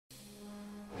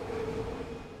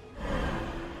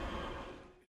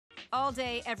All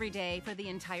day, every day, for the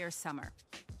entire summer.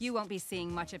 You won't be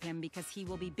seeing much of him because he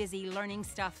will be busy learning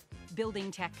stuff,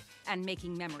 building tech, and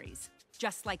making memories.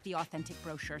 Just like the authentic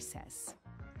brochure says.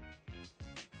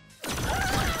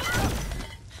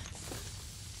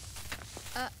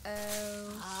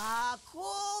 Uh-oh. Ah,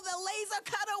 cool! The laser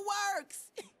cutter works!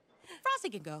 Frosty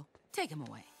can go. Take him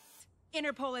away.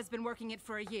 Interpol has been working it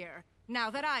for a year. Now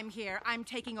that I'm here, I'm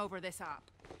taking over this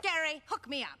op. Gary, hook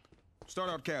me up. Start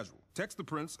out casual. Text the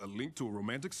prince a link to a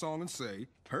romantic song and say,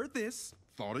 heard this,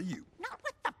 thought of you. Not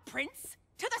with the prince.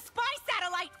 To the spy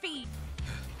satellite feed.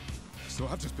 So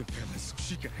I've just been paying so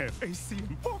she can have AC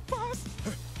and walk past.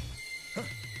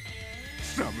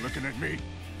 Stop looking at me.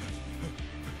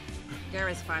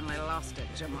 Gary's finally lost it,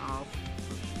 Jamal.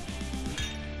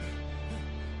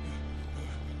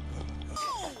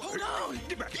 Oh, hold on!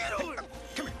 Get back! Get on!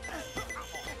 Come here!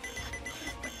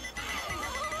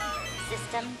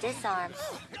 System disarmed.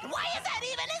 Why is that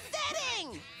even a setting?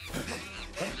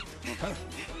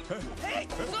 Hey,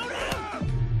 slow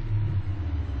down!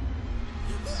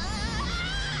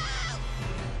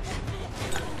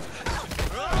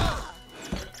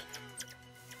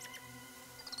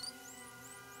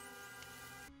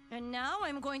 And now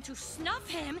I'm going to snuff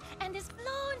him and his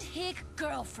blonde hick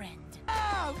girlfriend.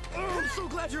 Oh, I'm so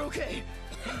glad you're okay.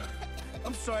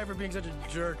 I'm sorry for being such a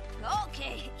jerk.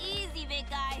 Okay, easy, big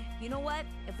guy. You know what?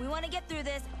 If we want to get through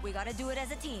this, we gotta do it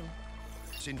as a team.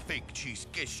 In fake cheese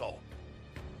queso.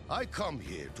 I come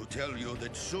here to tell you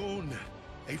that soon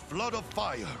a flood of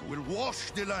fire will wash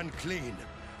the land clean,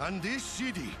 and this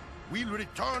city will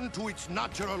return to its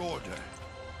natural order.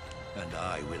 And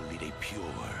I will lead a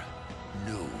pure,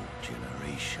 new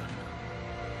generation.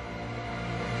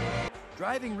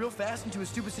 Driving real fast into a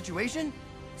stupid situation?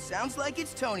 Sounds like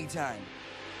it's Tony time.